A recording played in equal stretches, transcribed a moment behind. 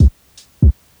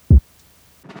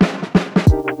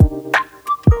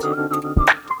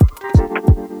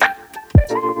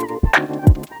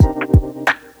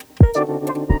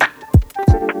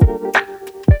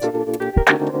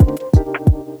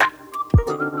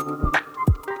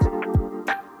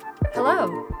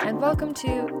welcome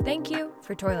to Thank You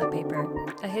for Toilet Paper,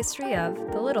 a history of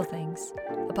the little things,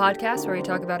 a podcast where we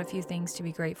talk about a few things to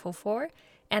be grateful for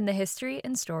and the history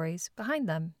and stories behind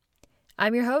them.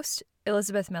 I'm your host,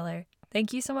 Elizabeth Miller.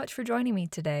 Thank you so much for joining me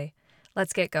today.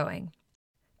 Let's get going.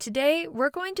 Today, we're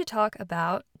going to talk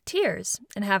about tears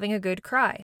and having a good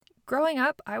cry. Growing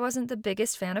up, I wasn't the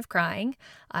biggest fan of crying.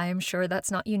 I'm sure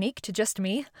that's not unique to just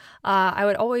me. I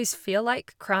would always feel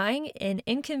like crying in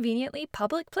inconveniently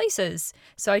public places.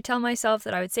 So I tell myself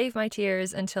that I would save my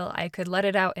tears until I could let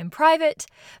it out in private.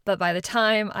 But by the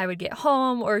time I would get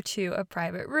home or to a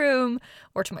private room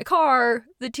or to my car,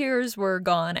 the tears were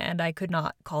gone and I could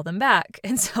not call them back.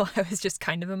 And so I was just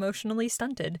kind of emotionally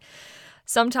stunted.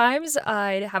 Sometimes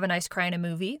I'd have a nice cry in a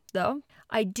movie, though.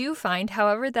 I do find,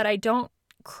 however, that I don't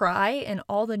cry in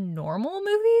all the normal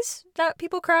movies that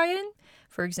people cry in.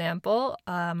 For example,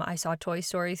 I saw Toy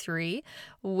Story 3,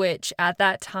 which at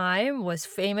that time was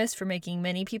famous for making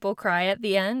many people cry at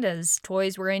the end as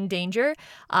toys were in danger,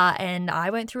 and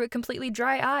I went through it completely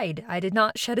dry-eyed. I did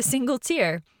not shed a single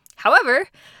tear. However,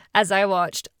 as I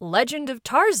watched Legend of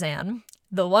Tarzan,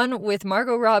 the one with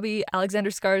Margot Robbie, Alexander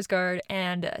Skarsgård,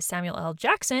 and Samuel L.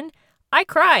 Jackson, I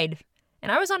cried.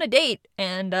 And I was on a date,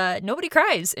 and nobody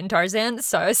cries in Tarzan,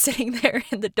 so I was sitting there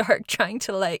in the dark trying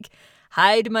to,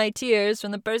 hide my tears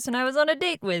from the person I was on a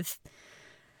date with.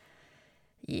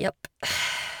 Yep.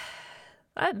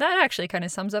 That actually kind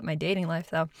of sums up my dating life,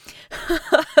 though.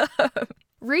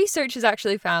 Research has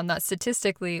actually found that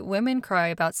statistically, women cry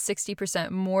about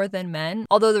 60% more than men,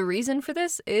 although the reason for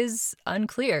this is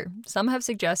unclear. Some have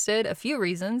suggested a few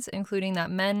reasons, including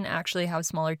that men actually have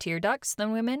smaller tear ducts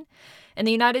than women. In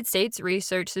the United States,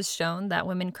 research has shown that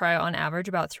women cry on average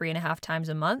about 3.5 times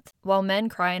a month, while men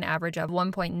cry an average of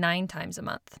 1.9 times a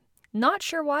month. Not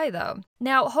sure why, though.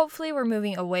 Now, hopefully we're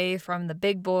moving away from the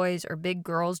big boys or big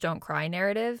girls don't cry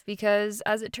narrative, because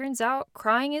as it turns out,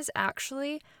 crying is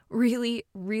actually really,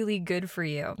 really good for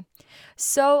you.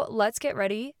 So let's get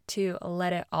ready to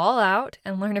let it all out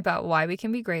and learn about why we can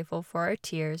be grateful for our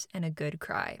tears and a good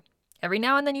cry. Every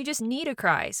now and then you just need a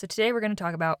cry, so today we're going to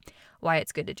talk about why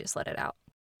it's good to just let it out.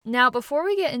 Now, before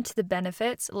we get into the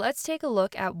benefits, let's take a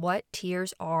look at what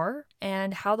tears are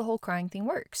and how the whole crying thing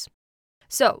works.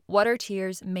 So, what are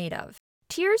tears made of?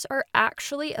 Tears are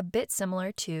actually a bit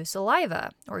similar to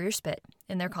saliva, or your spit,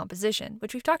 in their composition,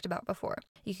 which we've talked about before.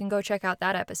 You can go check out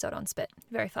that episode on spit.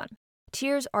 Very fun.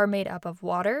 Tears are made up of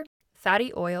water,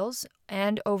 fatty oils,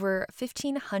 and over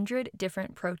 1,500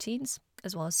 different proteins,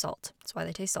 as well as salt. That's why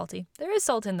they taste salty. There is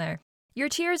salt in there. Your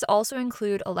tears also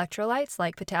include electrolytes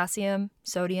like potassium,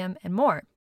 sodium, and more.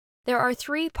 There are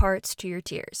 3 parts to your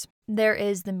tears. There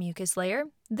is the mucus layer.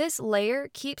 This layer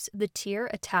keeps the tear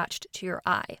attached to your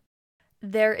eye.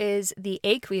 There is the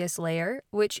aqueous layer,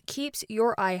 which keeps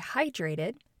your eye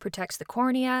hydrated, protects the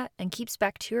cornea, and keeps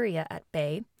bacteria at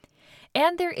bay.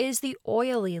 And there is the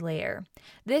oily layer.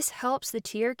 This helps the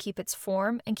tear keep its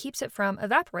form and keeps it from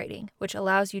evaporating, which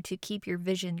allows you to keep your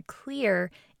vision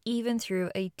clear even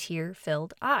through a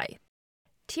tear-filled eye.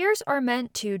 Tears are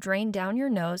meant to drain down your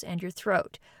nose and your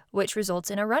throat, which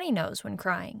results in a runny nose when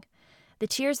crying. The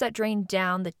tears that drain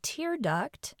down the tear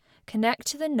duct connect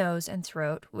to the nose and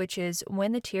throat, which is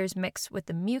when the tears mix with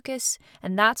the mucus,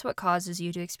 and that's what causes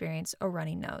you to experience a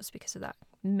runny nose because of that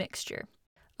mixture.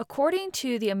 According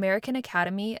to the American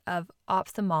Academy of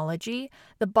Ophthalmology,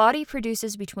 the body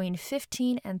produces between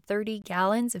 15 and 30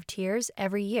 gallons of tears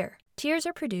every year. Tears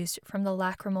are produced from the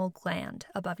lacrimal gland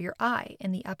above your eye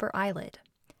in the upper eyelid.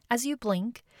 As you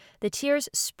blink, the tears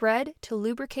spread to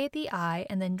lubricate the eye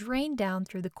and then drain down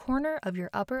through the corner of your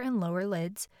upper and lower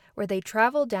lids, where they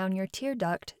travel down your tear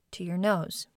duct to your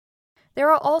nose. There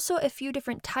are also a few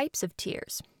different types of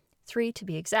tears, 3 to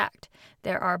be exact.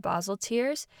 There are basal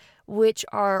tears, which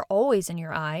are always in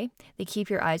your eye. They keep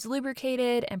your eyes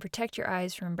lubricated and protect your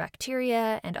eyes from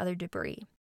bacteria and other debris.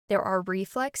 There are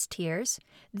reflex tears.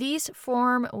 These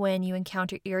form when you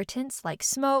encounter irritants like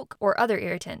smoke or other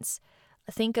irritants.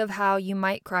 Think of how you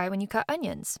might cry when you cut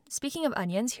onions. Speaking of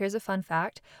onions, here's a fun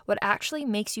fact. What actually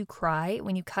makes you cry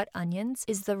when you cut onions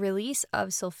is the release of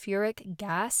sulfuric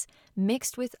gas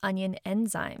mixed with onion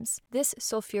enzymes. This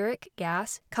sulfuric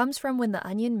gas comes from when the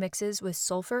onion mixes with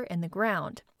sulfur in the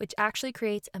ground, which actually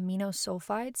creates amino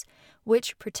sulfides,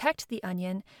 which protect the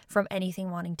onion from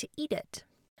anything wanting to eat it.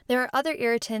 There are other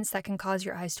irritants that can cause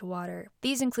your eyes to water.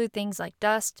 These include things like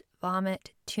dust,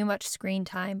 vomit, too much screen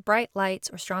time, bright lights,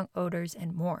 or strong odors,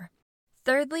 and more.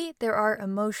 Thirdly, there are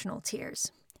emotional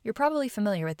tears. You're probably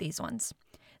familiar with these ones.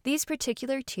 These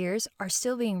particular tears are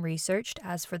still being researched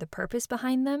as for the purpose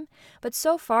behind them, but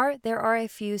so far there are a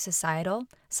few societal,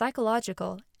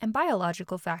 psychological, and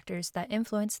biological factors that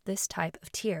influence this type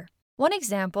of tear. One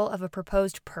example of a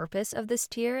proposed purpose of this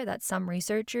tear that some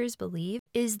researchers believe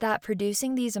is that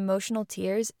producing these emotional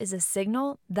tears is a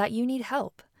signal that you need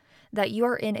help, that you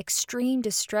are in extreme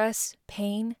distress,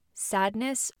 pain,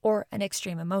 sadness, or an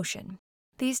extreme emotion.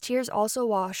 These tears also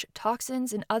wash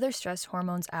toxins and other stress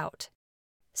hormones out.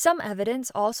 Some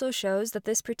evidence also shows that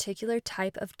this particular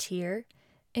type of tear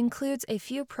includes a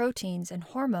few proteins and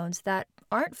hormones that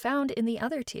aren't found in the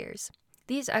other tears.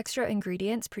 These extra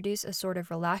ingredients produce a sort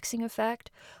of relaxing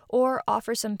effect or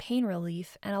offer some pain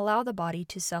relief and allow the body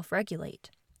to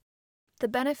self-regulate. The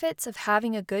benefits of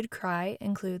having a good cry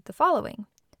include the following.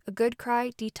 A good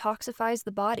cry detoxifies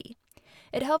the body.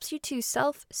 It helps you to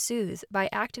self-soothe by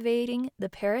activating the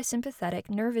parasympathetic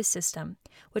nervous system,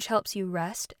 which helps you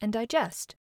rest and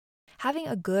digest. Having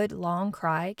a good long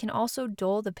cry can also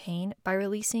dull the pain by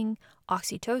releasing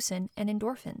oxytocin and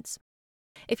endorphins.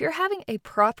 If you're having a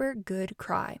proper good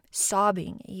cry,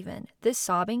 sobbing even, this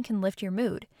sobbing can lift your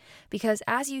mood because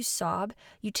as you sob,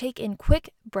 you take in quick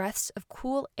breaths of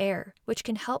cool air, which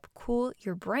can help cool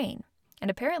your brain.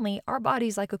 And apparently, our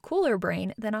body's like a cooler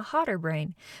brain than a hotter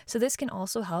brain, so this can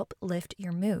also help lift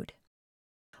your mood.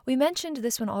 We mentioned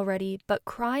this one already, but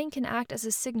crying can act as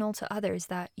a signal to others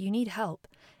that you need help,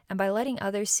 and by letting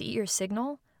others see your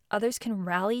signal, others can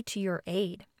rally to your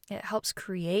aid. It helps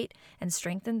create and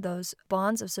strengthen those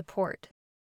bonds of support.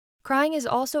 Crying is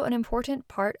also an important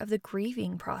part of the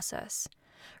grieving process.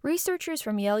 Researchers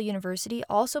from Yale University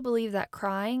also believe that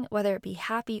crying, whether it be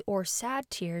happy or sad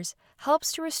tears,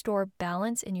 helps to restore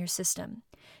balance in your system,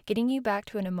 getting you back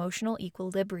to an emotional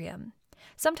equilibrium.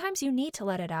 Sometimes you need to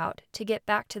let it out to get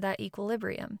back to that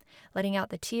equilibrium. Letting out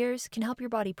the tears can help your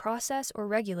body process or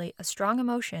regulate a strong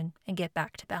emotion and get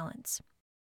back to balance.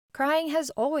 Crying has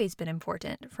always been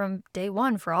important, from day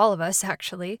one for all of us,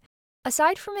 actually.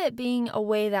 Aside from it being a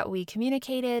way that we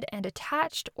communicated and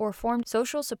attached or formed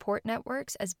social support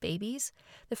networks as babies,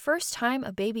 the first time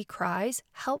a baby cries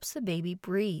helps the baby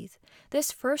breathe.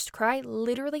 This first cry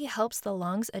literally helps the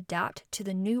lungs adapt to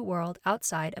the new world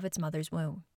outside of its mother's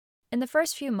womb. In the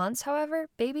first few months, however,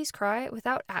 babies cry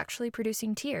without actually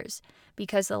producing tears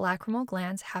because the lacrimal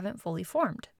glands haven't fully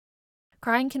formed.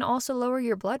 Crying can also lower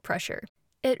your blood pressure.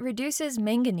 It reduces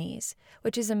manganese,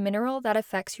 which is a mineral that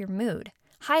affects your mood.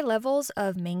 High levels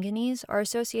of manganese are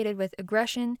associated with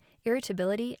aggression,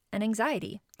 irritability, and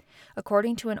anxiety.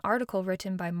 According to an article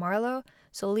written by Marlo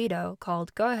Solido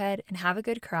called Go Ahead and Have a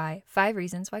Good Cry, 5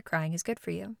 Reasons Why Crying is Good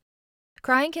for You.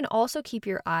 Crying can also keep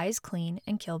your eyes clean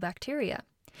and kill bacteria.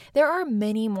 There are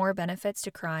many more benefits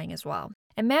to crying as well,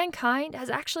 and mankind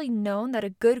has actually known that a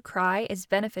good cry is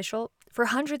beneficial for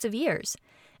hundreds of years.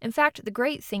 In fact, the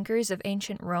great thinkers of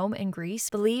ancient Rome and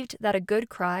Greece believed that a good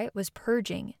cry was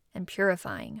purging and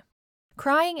purifying.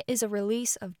 Crying is a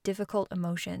release of difficult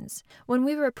emotions. When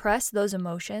we repress those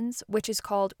emotions, which is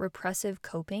called repressive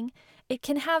coping, it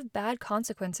can have bad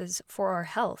consequences for our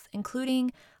health,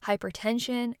 including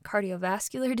hypertension,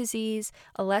 cardiovascular disease,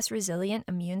 a less resilient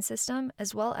immune system,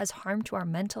 as well as harm to our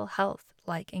mental health,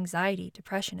 like anxiety,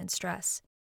 depression, and stress.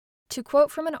 To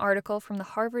quote from an article from the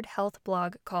Harvard Health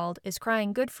blog called Is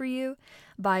Crying Good for You?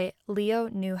 By Leo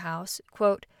Newhouse,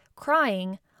 quote,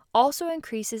 crying also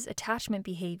increases attachment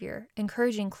behavior,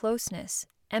 encouraging closeness,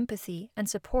 empathy, and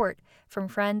support from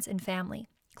friends and family,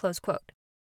 close quote.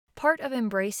 Part of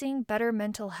embracing better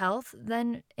mental health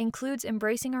then includes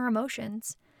embracing our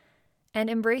emotions and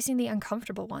embracing the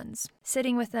uncomfortable ones,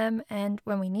 sitting with them, and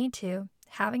when we need to,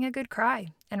 having a good cry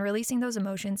and releasing those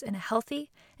emotions in a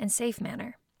healthy and safe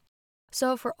manner.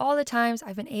 So for all the times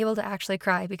I've been able to actually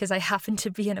cry because I happened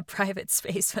to be in a private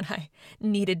space when I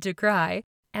needed to cry,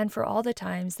 and for all the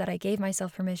times that I gave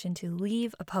myself permission to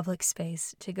leave a public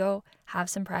space, to go have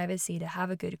some privacy, to have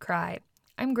a good cry,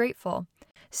 I'm grateful.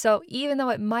 So even though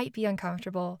it might be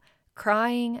uncomfortable,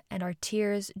 crying and our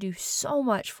tears do so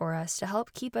much for us to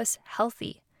help keep us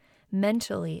healthy,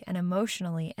 mentally and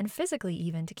emotionally and physically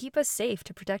even, to keep us safe,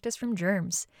 to protect us from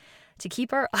germs, to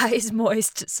keep our eyes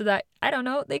moist so that,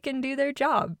 they can do their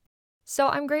job. So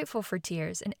I'm grateful for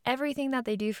tears and everything that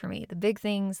they do for me, the big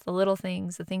things, the little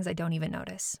things, the things I don't even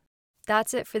notice.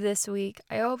 That's it for this week.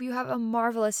 I hope you have a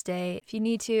marvelous day. If you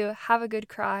need to, have a good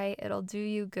cry. It'll do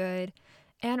you good.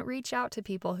 And reach out to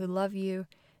people who love you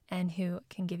and who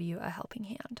can give you a helping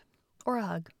hand, or a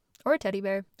hug, or a teddy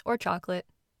bear, or chocolate,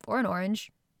 or an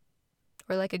orange,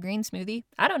 or like a green smoothie.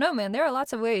 I don't know, man. There are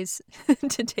lots of ways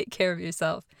to take care of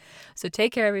yourself. So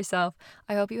take care of yourself.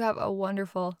 I hope you have a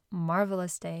wonderful,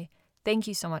 marvelous day. Thank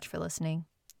you so much for listening.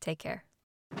 Take care.